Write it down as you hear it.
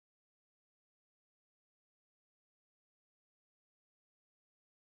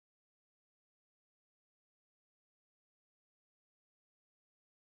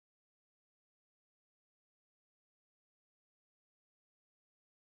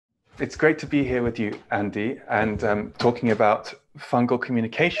It's great to be here with you, Andy, and talking about fungal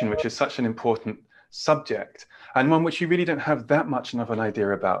communication, which is such an important subject, and one which you really don't have that much of an idea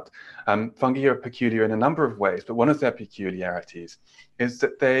about. Fungi are peculiar in a number of ways, but one of their peculiarities is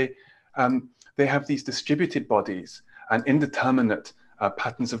that they have these distributed bodies and indeterminate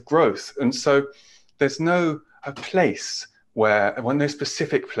patterns of growth. And so there's no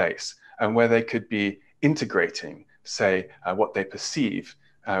specific place where they could be integrating, say, what they perceive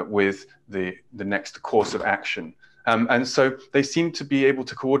with the next course of action. And so they seem to be able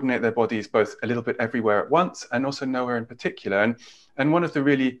to coordinate their bodies both a little bit everywhere at once and also nowhere in particular. And one of the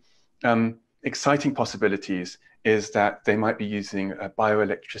really exciting possibilities is that they might be using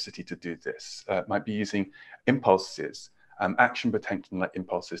bioelectricity to do this, might be using impulses, action potential like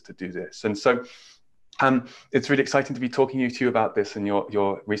impulses to do this. And so it's really exciting to be talking to you about this and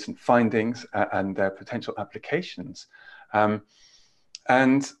your recent findings and their potential applications.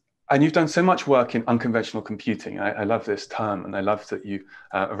 And you've done so much work in unconventional computing. I love this term, and I love that you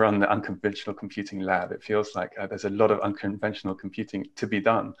run the Unconventional Computing Lab. It feels like there's a lot of unconventional computing to be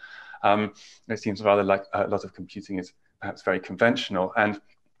done. It seems rather like a lot of computing is perhaps very conventional.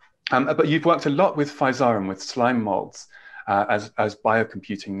 But you've worked a lot with Physarum, with slime molds, as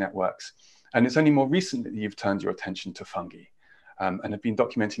biocomputing networks. And it's only more recently that you've turned your attention to fungi and have been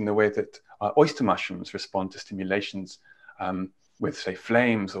documenting the way that oyster mushrooms respond to stimulations with, say,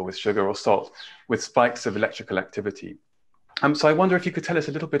 flames or with sugar or salt, with spikes of electrical activity. So I wonder if you could tell us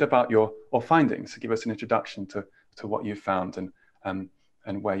a little bit about your findings, give us an introduction to what you found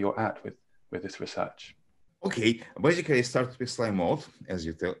and where you're at with this research. Okay, basically I started with slime mold, as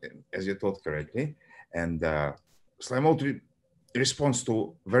you thought correctly, and slime mold responds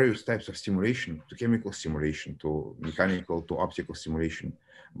to various types of stimulation, to chemical stimulation, to mechanical, to optical stimulation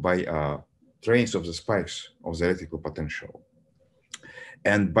by trains of the spikes of the electrical potential.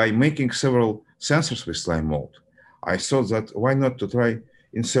 And by making several sensors with slime mold, I thought that why not to try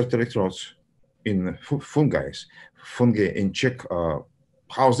insert electrodes in fungi and check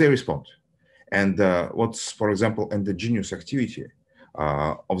how they respond. And what's, for example, endogenous activity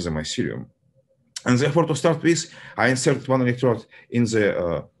of the mycelium. And therefore, to start with, I inserted one electrode in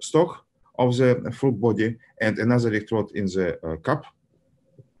the stalk of the fruit body and another electrode in the cup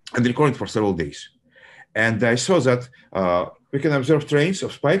and recorded for several days. And I saw that we can observe trains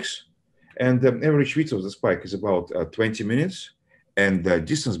of spikes, and the average width of the spike is about 20 minutes, and the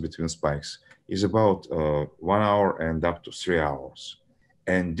distance between spikes is about 1 hour and up to 3 hours.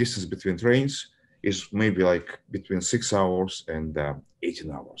 And distance between trains is maybe like between 6 hours and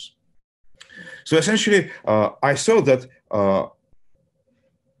 18 hours. So essentially, I saw that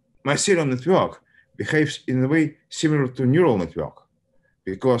mycelium network behaves in a way similar to neural network,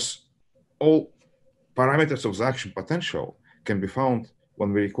 because all parameters of the action potential can be found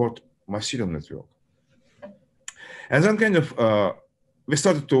when we record mycelium network. And then kind of we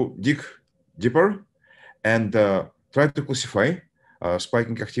started to dig deeper and try to classify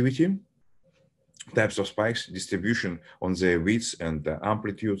spiking activity, types of spikes, distribution on the widths and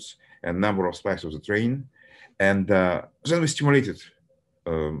amplitudes, and number of spikes of the train. And then we stimulated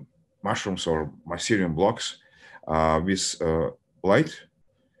mushrooms or mycelium blocks with light,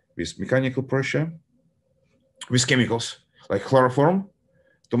 with mechanical pressure, with chemicals like chloroform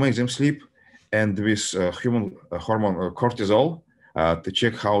to make them sleep, and with human hormone cortisol to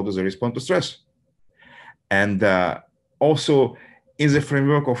check how do they respond to stress. And also in the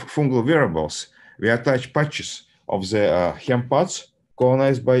framework of fungal variables, we attach patches of the hemp pods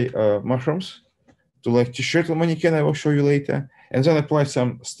colonized by mushrooms to like t-shirt mannequin I will show you later, and then apply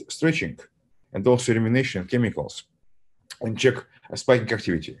some stretching and also elimination chemicals and check spiking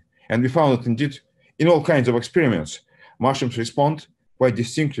activity. And we found that indeed in all kinds of experiments, mushrooms respond quite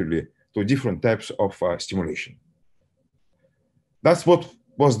distinctively to different types of stimulation. That's what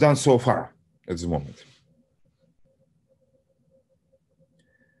was done so far at the moment.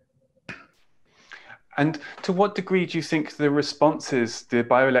 And to what degree do you think the responses, the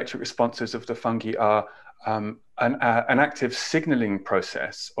bioelectric responses of the fungi are an active signaling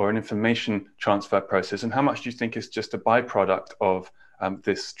process or an information transfer process? And how much do you think is just a byproduct of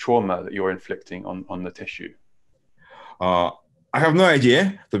this trauma that you're inflicting on the tissue? I have no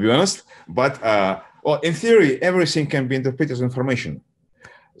idea, to be honest, but well, in theory, everything can be interpreted as information.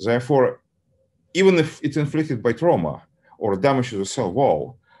 Therefore, even if it's inflicted by trauma or damage to the cell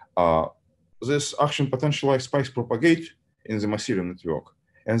wall, this action potential like spikes propagate in the mycelium network,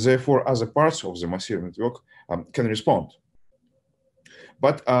 and therefore other parts of the mycelium network can respond.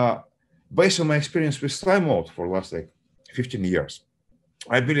 But based on my experience with slime mold for the last like 15 years,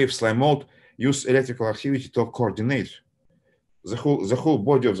 I believe slime mold use electrical activity to coordinate the whole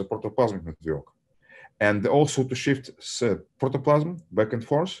body of the protoplasmic network, and also to shift protoplasm back and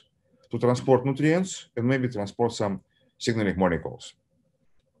forth to transport nutrients and maybe transport some signaling molecules.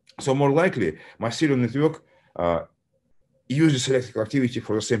 So more likely, mycelium network uses electrical activity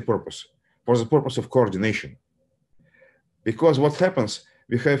for the same purpose, for the purpose of coordination. Because what happens,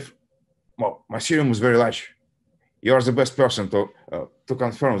 we have, well, mycelium is very large. You are the best person to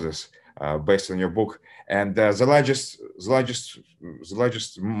confirm this based on your book. And the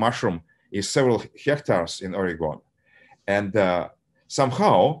largest mushroom is several hectares in Oregon. And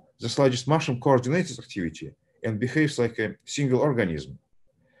somehow, this largest mushroom coordinates its activity and behaves like a single organism.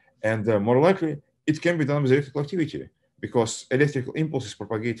 And more likely, it can be done with electrical activity because electrical impulses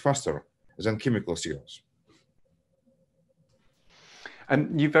propagate faster than chemical signals.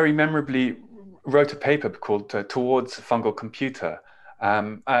 And you very memorably wrote a paper called Towards a Fungal Computer,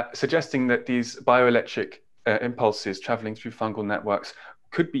 suggesting that these bioelectric impulses traveling through fungal networks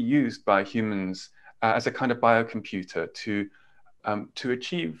could be used by humans as a kind of biocomputer to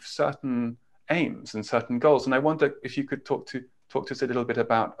achieve certain aims and certain goals. And I wonder if you could talk to us a little bit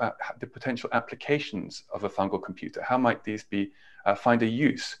about the potential applications of a fungal computer. How might these be find a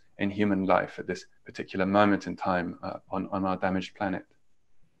use in human life at this particular moment in time on our damaged planet?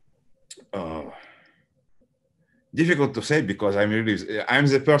 Difficult to say because I'm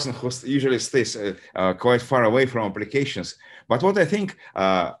the person who usually stays quite far away from applications. But what I think,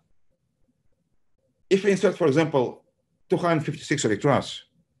 if we insert, for example, 256 electrons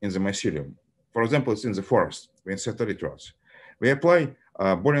in the mycelium, for example, it's in the forest, we insert electrons. We apply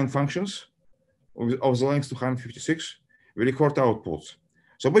Boolean functions of the length 256, we record outputs.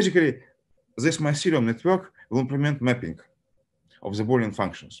 So basically, this mycelium network will implement mapping of the Boolean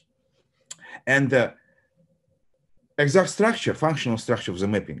functions. And the exact structure, functional structure of the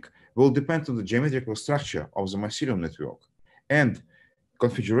mapping will depend on the geometrical structure of the mycelium network and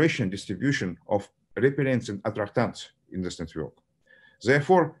configuration distribution of repellents and attractants in this network.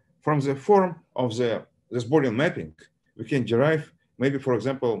 Therefore, from the form of this Boolean mapping, we can derive maybe, for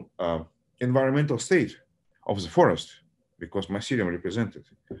example, environmental state of the forest, because mycelium represented,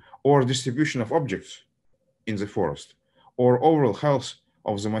 or distribution of objects in the forest, or overall health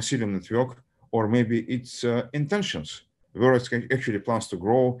of the mycelium network, or maybe its intentions, where it actually plans to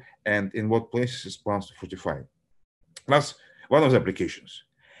grow and in what places it plans to fortify. That's one of the applications.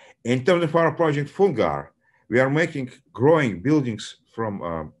 In terms of our project Fungar, we are making growing buildings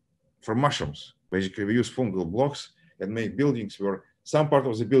from mushrooms. Basically, we use fungal blocks and make buildings where some part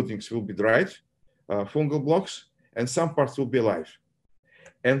of the buildings will be dried fungal blocks and some parts will be alive.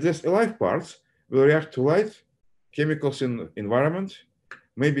 And these alive parts will react to light, chemicals in environment,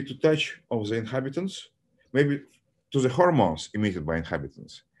 maybe to touch of the inhabitants, maybe to the hormones emitted by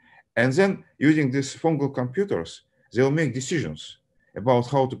inhabitants. And then using these fungal computers, they'll make decisions about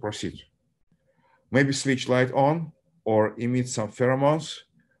how to proceed. Maybe switch light on or emit some pheromones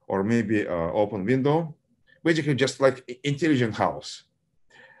or maybe open window, basically just like intelligent house.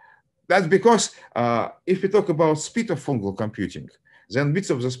 That's because if we talk about speed of fungal computing, then bits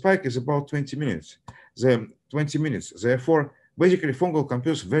of the spike is about 20 minutes. Therefore, basically fungal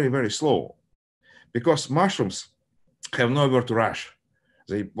computers very, very slow because mushrooms have nowhere to rush.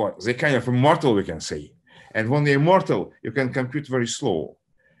 They're kind of immortal, we can say. And when they're immortal, you can compute very slow.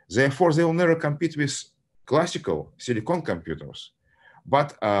 Therefore, they will never compete with classical silicon computers.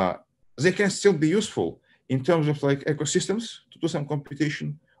 But they can still be useful in terms of like ecosystems to do some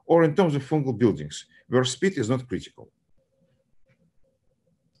computation or in terms of fungal buildings where speed is not critical.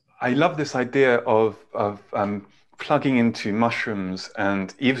 I love this idea of plugging into mushrooms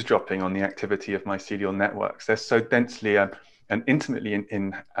and eavesdropping on the activity of mycelial networks. They're so densely and intimately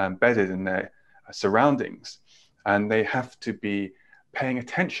embedded in their surroundings, and they have to be paying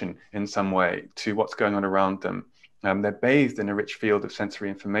attention in some way to what's going on around them. They're bathed in a rich field of sensory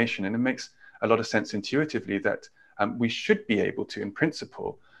information, and it makes a lot of sense intuitively that we should be able to, in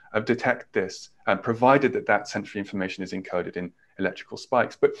principle, detect this, provided that that sensory information is encoded in electrical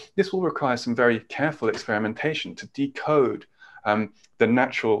spikes. But this will require some very careful experimentation to decode the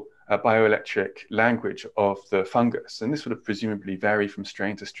natural bioelectric language of the fungus. And this would have presumably vary from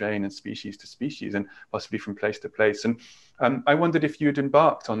strain to strain and species to species and possibly from place to place. And I wondered if you had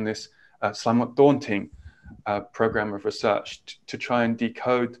embarked on this somewhat daunting program of research to try and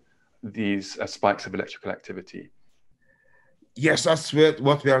decode these spikes of electrical activity. Yes, that's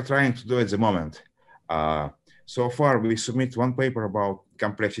what we are trying to do at the moment. So far, we submit one paper about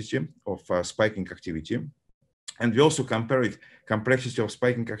complexity of spiking activity. And we also compared complexity of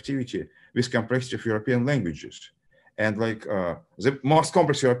spiking activity with complexity of European languages. And like the most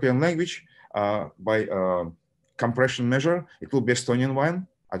complex European language by compression measure. It will be Estonian one.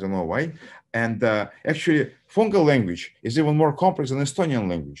 I don't know why. And actually, fungal language is even more complex than Estonian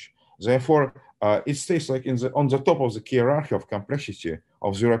language. Therefore, it stays like on the top of the hierarchy of complexity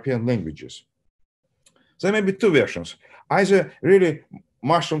of the European languages. There may be two versions. Either really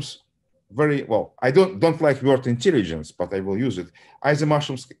mushrooms very well. I don't like the word intelligence, but I will use it. Either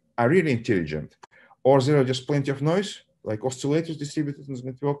mushrooms are really intelligent, or there are just plenty of noise, like oscillators distributed in the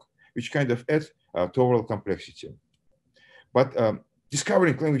network, which kind of add to overall complexity. But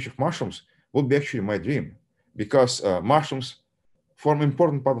discovering language of mushrooms would be actually my dream, because mushrooms form an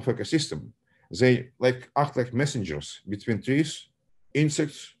important part of ecosystem. They act like messengers between trees,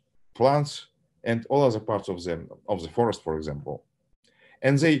 insects, plants, and all other parts of the forest, for example.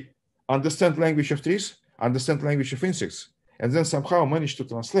 And they understand language of trees, understand language of insects, and then somehow manage to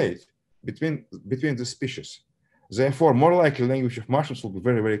translate between the species. Therefore, more likely language of mushrooms will be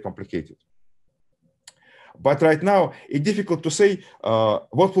very, very complicated. But right now, it's difficult to say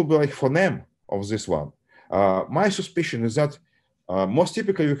what will be like phoneme of this one. My suspicion is that most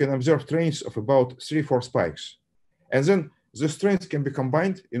typically you can observe trains of about 3-4 spikes. And then these trains can be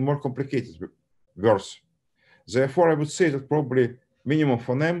combined in more complicated words. Therefore, I would say that probably minimum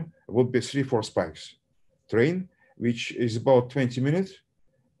phoneme would be 3-4 spikes. Train, which is about 20 minutes,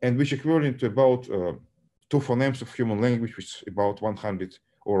 and which equivalent to about 2 phonemes of human language, which is about 100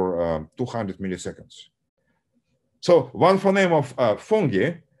 or 200 milliseconds. So one phoneme of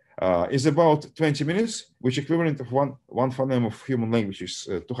fungi is about 20 minutes, which equivalent of one phoneme of human language is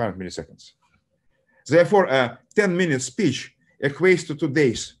 200 milliseconds. Therefore, a 10-minute speech equates to 2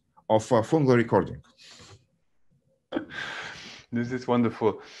 days of fungal recording. This is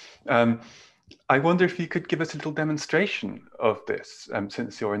wonderful. I wonder if you could give us a little demonstration of this,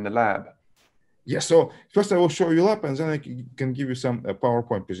 since you're in the lab. Yes, so first I will show you lab, and then I can give you some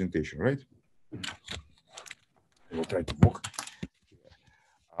PowerPoint presentation, right? I will try to walk.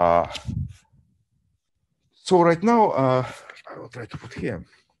 So right now, I will try to put here.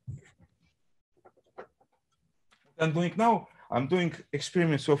 What I'm doing now, I'm doing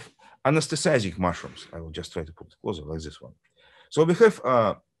experiments of anesthetizing mushrooms. I will just try to put it closer like this one. So we have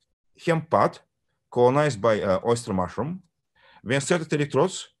hemp pod colonized by oyster mushroom. We inserted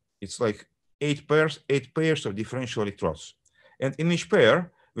electrodes. It's like 8 pairs of differential electrodes. And in each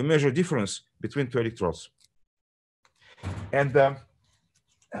pair, we measure difference between 2 electrodes. And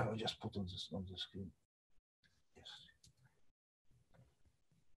I will just put on the screen. Yes.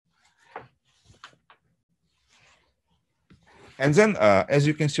 And then, as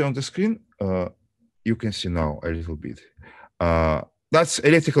you can see on the screen, you can see now a little bit. That's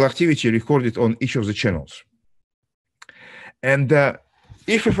electrical activity recorded on each of the channels. And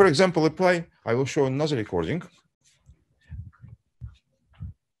if we, for example, apply, I will show another recording.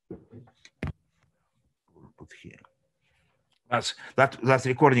 Put here. That's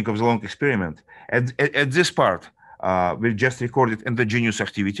recording of the long experiment. At this part, we just recorded endogenous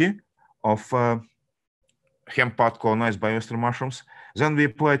activity of hemp pod colonized by oyster mushrooms. Then we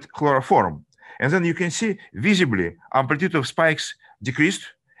applied chloroform. And then you can see visibly amplitude of spikes decreased,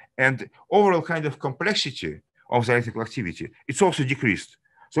 and overall kind of complexity of the electrical activity, it's also decreased.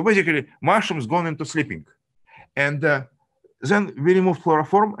 So basically, mushrooms gone into sleeping. And then we removed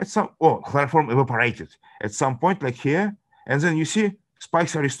chloroform at chloroform evaporated at some point, like here. And then you see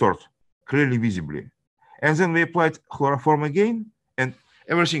spikes are restored clearly visibly. And then we applied chloroform again, and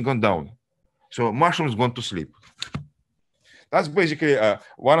everything gone down. So mushrooms gone to sleep. That's basically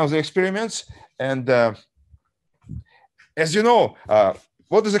one of the experiments. And as you know,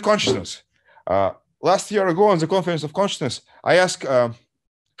 what is the consciousness? Last year ago on the Conference of Consciousness, I asked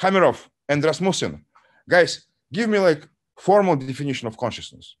Hamerov and Rasmussen, guys, give me like formal definition of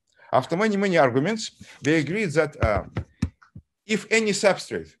consciousness. After many arguments, they agreed that if any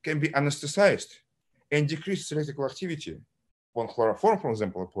substrate can be anesthetized and decrease electrical activity, when chloroform, for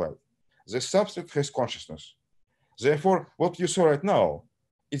example, applied, the substrate has consciousness. Therefore, what you saw right now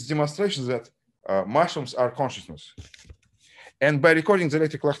is demonstration that mushrooms are consciousness. And by recording the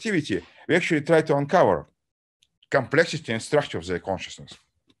electrical activity, we actually try to uncover complexity and structure of their consciousness.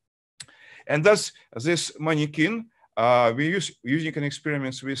 And thus, this mannequin, we using an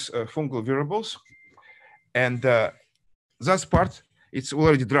experiments with fungal variables. And that part, it's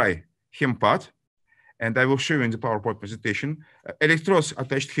already dry hemp pod. And I will show you in the PowerPoint presentation. Electrodes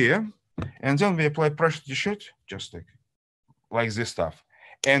attached here. And then we apply pressure t-shirt, just like this stuff.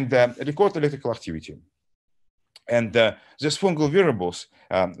 And record electrical activity. And these fungal variables,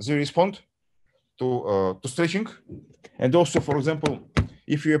 they respond to stretching. And also, for example,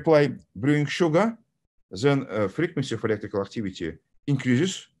 if you apply brewing sugar, then frequency of electrical activity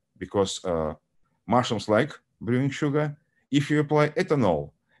increases because mushrooms like brewing sugar. If you apply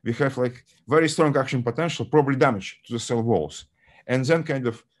ethanol, we have like very strong action potential, probably damage to the cell walls, and then kind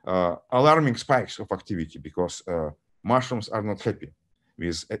of alarming spikes of activity because mushrooms are not happy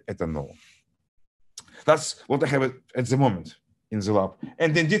with ethanol. That's what I have at the moment in the lab.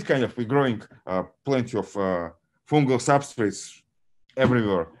 And indeed, kind of, we're growing plenty of fungal substrates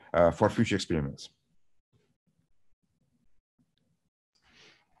everywhere for future experiments.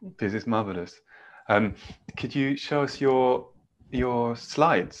 This is marvelous. Could you show us your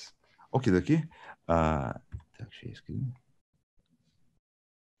slides? Okay.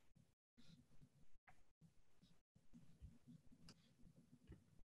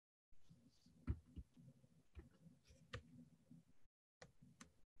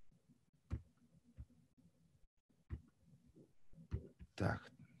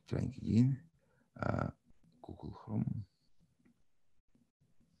 Так, trying again. Google Chrome.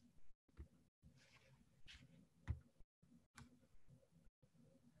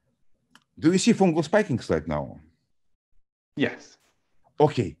 Do you see fungal spiking slide now? Yes.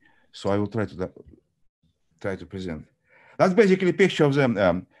 Okay, so I will try to present. That's basically a picture of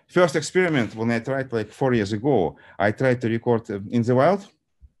the first experiment when I tried like 4 years ago. I tried to record in the wild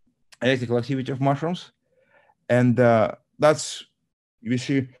electrical activity of mushrooms, and that's, you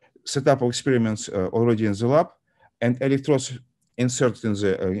see, setup of experiments already in the lab, and electrodes inserted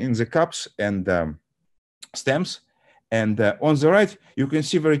in the cups and stems. And on the right, you can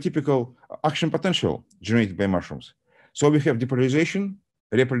see very typical action potential generated by mushrooms. So we have depolarization,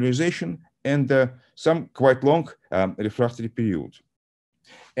 repolarization, and some quite long refractory period.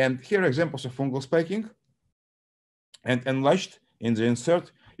 And here are examples of fungal spiking. And enlarged in the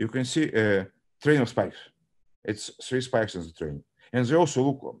insert, you can see a train of spikes. It's 3 spikes in the train. And they also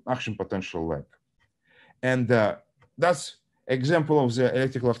look action potential like. And that's example of the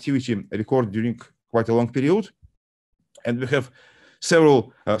electrical activity recorded during quite a long period. And we have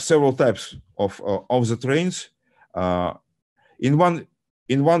several types of the trains. In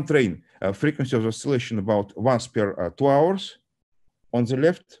one train, frequency of oscillation about once per 2 hours. On the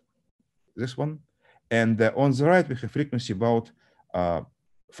left, this one, and on the right we have frequency about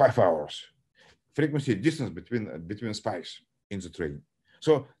 5 hours. Frequency distance between spikes in the train.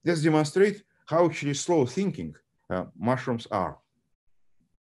 So this demonstrates how actually slow thinking mushrooms are.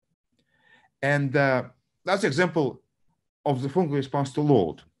 And that's example of the fungal response to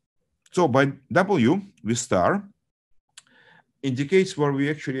load. So by W with star indicates where we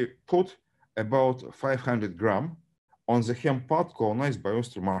actually put about 500 gram on the hemp pot colonized by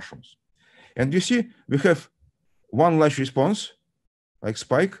oyster mushrooms. And you see, we have one large response, like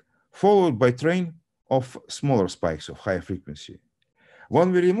spike, followed by train of smaller spikes of high frequency.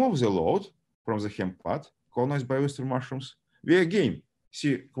 When we remove the load from the hemp pot colonized by oyster mushrooms, we again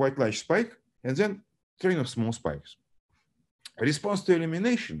see quite large spike and then train of small spikes. Response to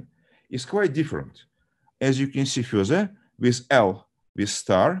elimination is quite different. As you can see further, with L, with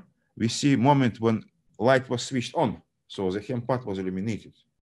star, we see moment when light was switched on, so the hemp pot was eliminated.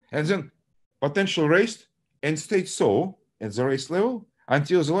 And then potential raised and stayed so at the raised level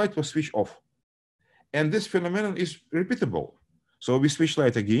until the light was switched off. And this phenomenon is repeatable. So we switch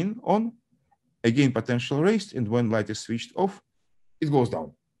light again on, again potential raised, and when light is switched off, it goes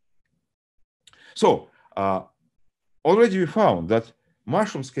down. So already we found that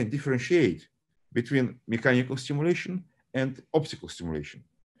mushrooms can differentiate between mechanical stimulation and optical stimulation.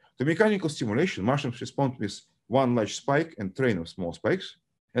 The mechanical stimulation, mushrooms respond with one large spike and train of small spikes,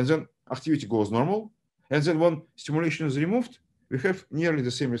 and then activity goes normal. And then when stimulation is removed, we have nearly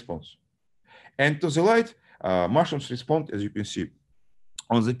the same response. And to the light, mushrooms respond, as you can see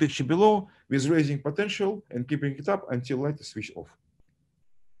on the picture below, with raising potential and keeping it up until light is switched off.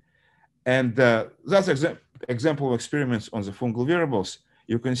 And that's example of experiments on the fungal variables.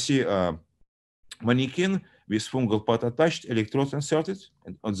 You can see mannequin with fungal pot attached, electrodes inserted,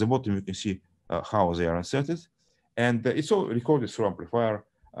 and on the bottom you can see how they are inserted. And it's all recorded through amplifier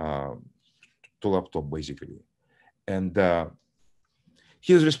to laptop, basically. And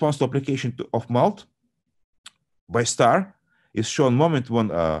here's response to application of malt by star is shown moment when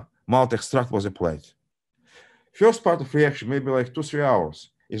malt extract was applied. First part of reaction, maybe like 2-3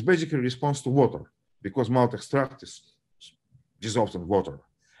 hours, is basically response to water because malt extract is dissolved in water.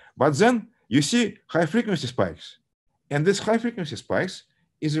 But then you see high frequency spikes. And this high frequency spikes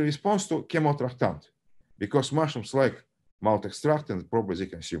is a response to chemoattractant because mushrooms like malt extract and probably they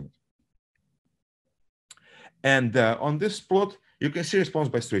consume it. And on this plot, you can see response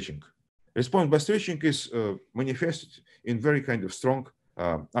by stretching. Response by stretching is manifested in very kind of strong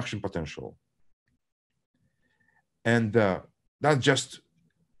action potential. And that's just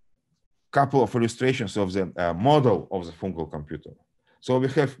couple of illustrations of the model of the fungal computer. So we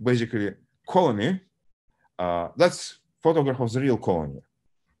have basically colony. That's photograph of the real colony.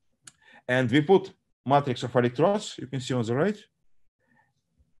 And we put matrix of electrodes, you can see on the right.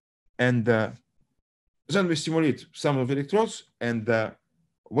 And then we stimulate some of the electrodes, and the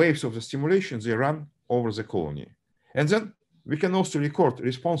waves of the stimulation, they run over the colony. And then we can also record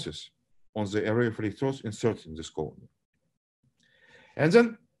responses on the array of electrodes inserted in this colony. And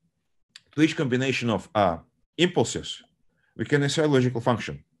then to each combination of impulses, we can assign logical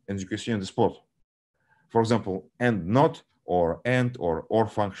function, as you can see on this plot. For example, AND NOT, or AND, or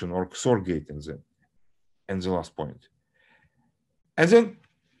function, or XOR gate in the last point. And then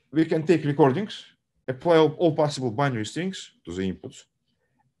we can take recordings, apply all possible binary strings to the inputs,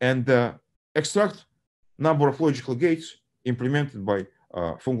 and extract number of logical gates implemented by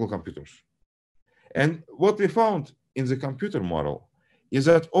fungal computers. And what we found in the computer model is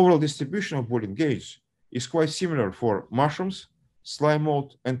that overall distribution of Boolean gates is quite similar for mushrooms, slime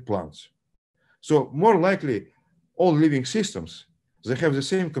mold, and plants. So more likely, all living systems, they have the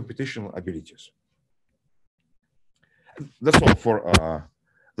same computational abilities. That's all for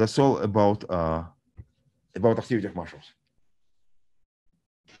that's all about activity of mushrooms.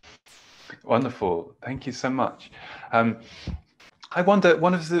 Wonderful, thank you so much. I wonder,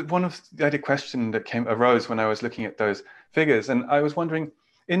 one of the other question that arose when I was looking at those figures, and I was wondering,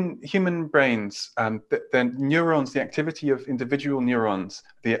 in human brains, the neurons, the activity of individual neurons,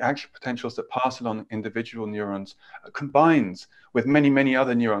 the actual potentials that pass along individual neurons combines with many, many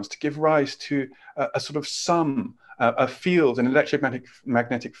other neurons to give rise to a sort of sum, a field, an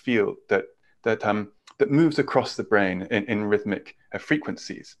electromagnetic field that moves across the brain in rhythmic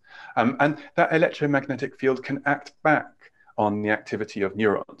frequencies. And that electromagnetic field can act back on the activity of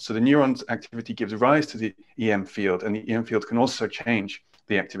neurons. So the neuron's activity gives rise to the EM field, and the EM field can also change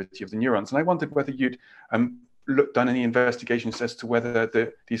the activity of the neurons. And I wondered whether you'd done any investigations as to whether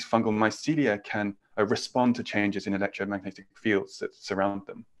these fungal mycelia can respond to changes in electromagnetic fields that surround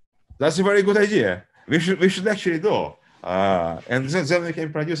them. That's a very good idea. We should actually do. And then we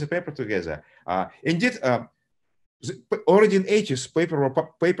can produce a paper together. Indeed, already in the 80s,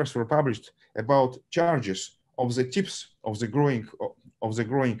 papers were published about charges of the tips of the growing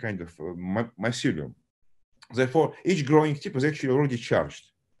kind of mycelium. Therefore, each growing tip is actually already charged.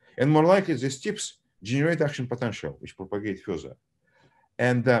 And more likely, these tips generate action potential, which propagate further.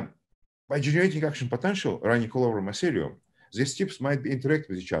 And by generating action potential running all over mycelium, these tips might be interact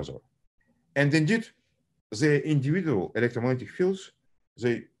with each other. And indeed, the individual electromagnetic fields,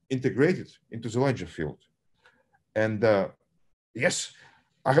 they integrated into the larger field. And yes,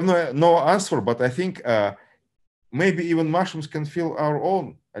 I have no answer, but I think maybe even mushrooms can feel our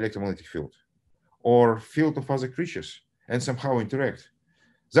own electromagnetic field or field of other creatures and somehow interact.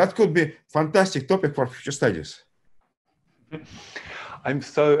 That could be a fantastic topic for future studies. I'm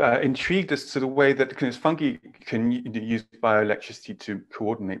so intrigued as to the way that fungi can use bioelectricity to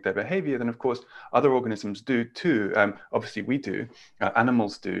coordinate their behavior. And of course, other organisms do too. Obviously, we do.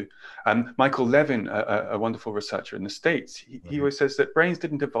 Animals do. Michael Levin, a wonderful researcher in the States, he always says that brains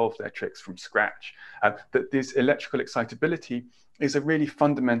didn't evolve their tricks from scratch. That this electrical excitability is a really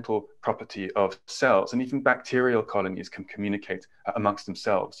fundamental property of cells. And even bacterial colonies can communicate amongst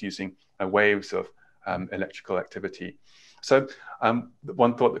themselves using waves of electrical activity. So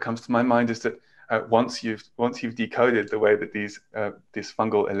one thought that comes to my mind is that once you've decoded the way that this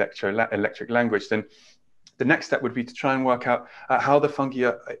fungal electric language, then the next step would be to try and work out how the fungi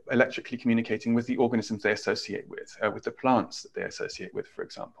are electrically communicating with the organisms they associate with the plants that they associate with, for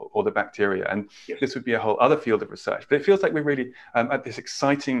example, or the bacteria. And this would be a whole other field of research. But it feels like we're really at this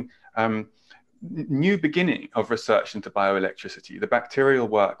exciting new beginning of research into bioelectricity. The bacterial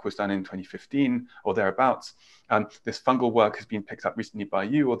work was done in 2015 or thereabouts. This fungal work has been picked up recently by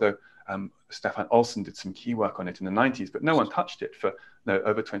you, although Stefan Olsen did some key work on it in the 90s, but no one touched it for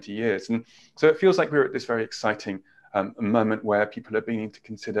over 20 years. And so it feels like we're at this very exciting moment where people are beginning to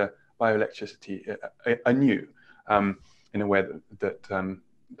consider bioelectricity anew in a way that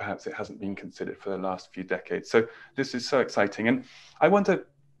perhaps it hasn't been considered for the last few decades. So this is so exciting. And I wonder,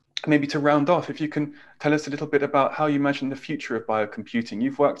 maybe to round off, if you can tell us a little bit about how you imagine the future of biocomputing.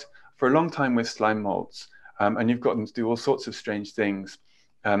 You've worked for a long time with slime molds, and you've gotten to do all sorts of strange things.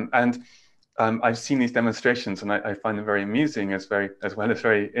 I've seen these demonstrations, and I find them very amusing as well as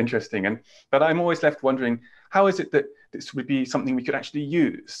very interesting. But I'm always left wondering, how is it that this would be something we could actually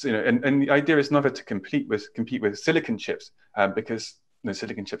use? And the idea is never to compete with silicon chips, because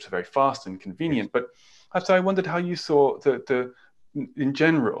silicon chips are very fast and convenient. But so I wondered how you saw in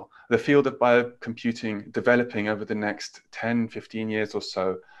general, the field of biocomputing developing over the next 10, 15 years or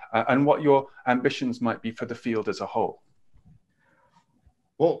so, and what your ambitions might be for the field as a whole.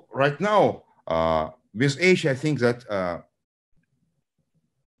 Well, right now, with age, I think that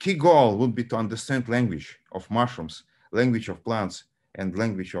key goal would be to understand language of mushrooms, language of plants, and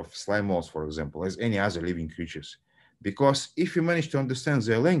language of slime molds, for example, as any other living creatures. Because if we manage to understand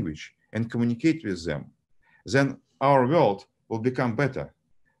their language and communicate with them, then our world will become better.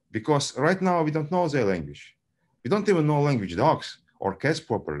 Because right now we don't know their language. We don't even know language dogs or cats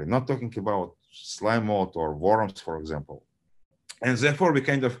properly, not talking about slime mold or worms, for example. And therefore we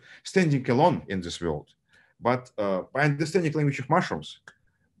kind of standing alone in this world. But by understanding language of mushrooms,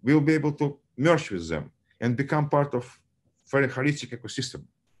 we'll be able to merge with them and become part of very holistic ecosystem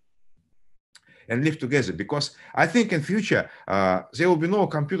and live together. Because I think in future, there will be no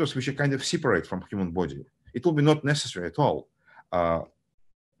computers which are kind of separate from human body. It will be not necessary at all.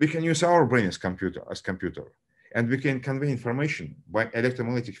 We can use our brain as computer, and we can convey information by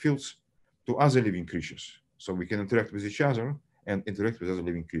electromagnetic fields to other living creatures. So we can interact with each other and interact with other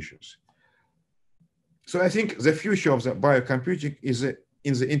living creatures. So I think the future of the biocomputing is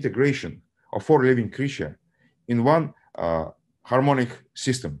in the integration of four living creatures in one harmonic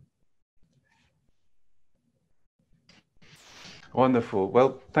system. Wonderful.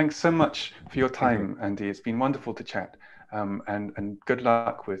 Well, thanks so much for your time, Andy. It's been wonderful to chat. And good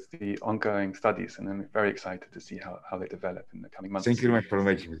luck with the ongoing studies. And I'm very excited to see how they develop in the coming months. Thank you very much for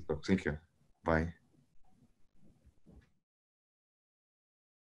inviting me. Thank you. Bye.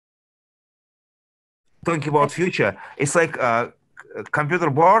 Talking about future, it's like a computer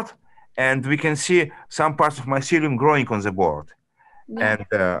board, and we can see some parts of mycelium growing on the board. Yeah.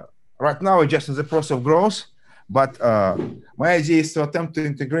 And right now, we're just in the process of growth. But my idea is to attempt to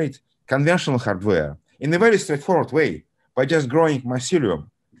integrate conventional hardware in a very straightforward way by just growing mycelium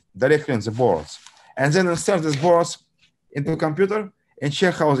directly on the boards, and then insert these boards into a computer and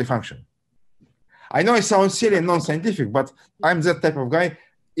check how they function. I know it sounds silly and non-scientific, but I'm that type of guy.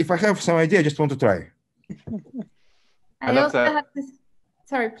 If I have some idea, I just want to try. I love that.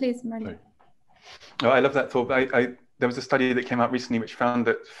 Sorry, please, Merlin. Oh, I love that thought. There was a study that came out recently which found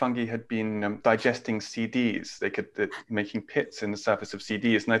that fungi had been digesting CDs. They're making pits in the surface of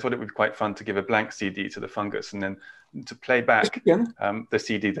CDs, and I thought it would be quite fun to give a blank CD to the fungus and then to play back the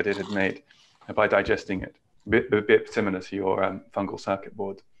CD that it had made by digesting it. A bit similar to your fungal circuit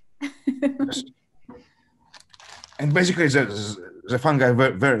board. And basically, the fungi are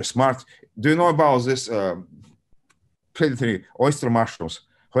very, very smart. Do you know about this predatory oyster mushrooms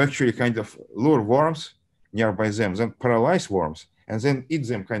who actually kind of lure worms nearby them, then paralyze worms, and then eat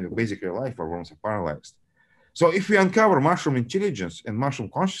them kind of basically alive, or worms are paralyzed. So if we uncover mushroom intelligence and mushroom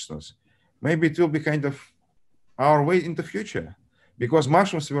consciousness, maybe it will be kind of our way in the future, because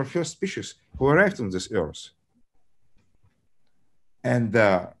mushrooms were first species who arrived on this earth. And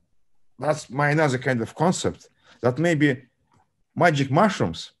that's my another kind of concept, that maybe magic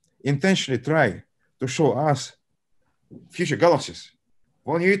mushrooms intentionally try to show us future galaxies.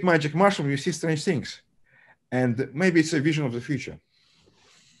 When you eat magic mushroom, you see strange things. And maybe it's a vision of the future.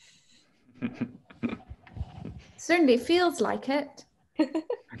 Certainly feels like it.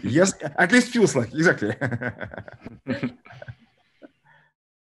 Yes, at least feels like, exactly.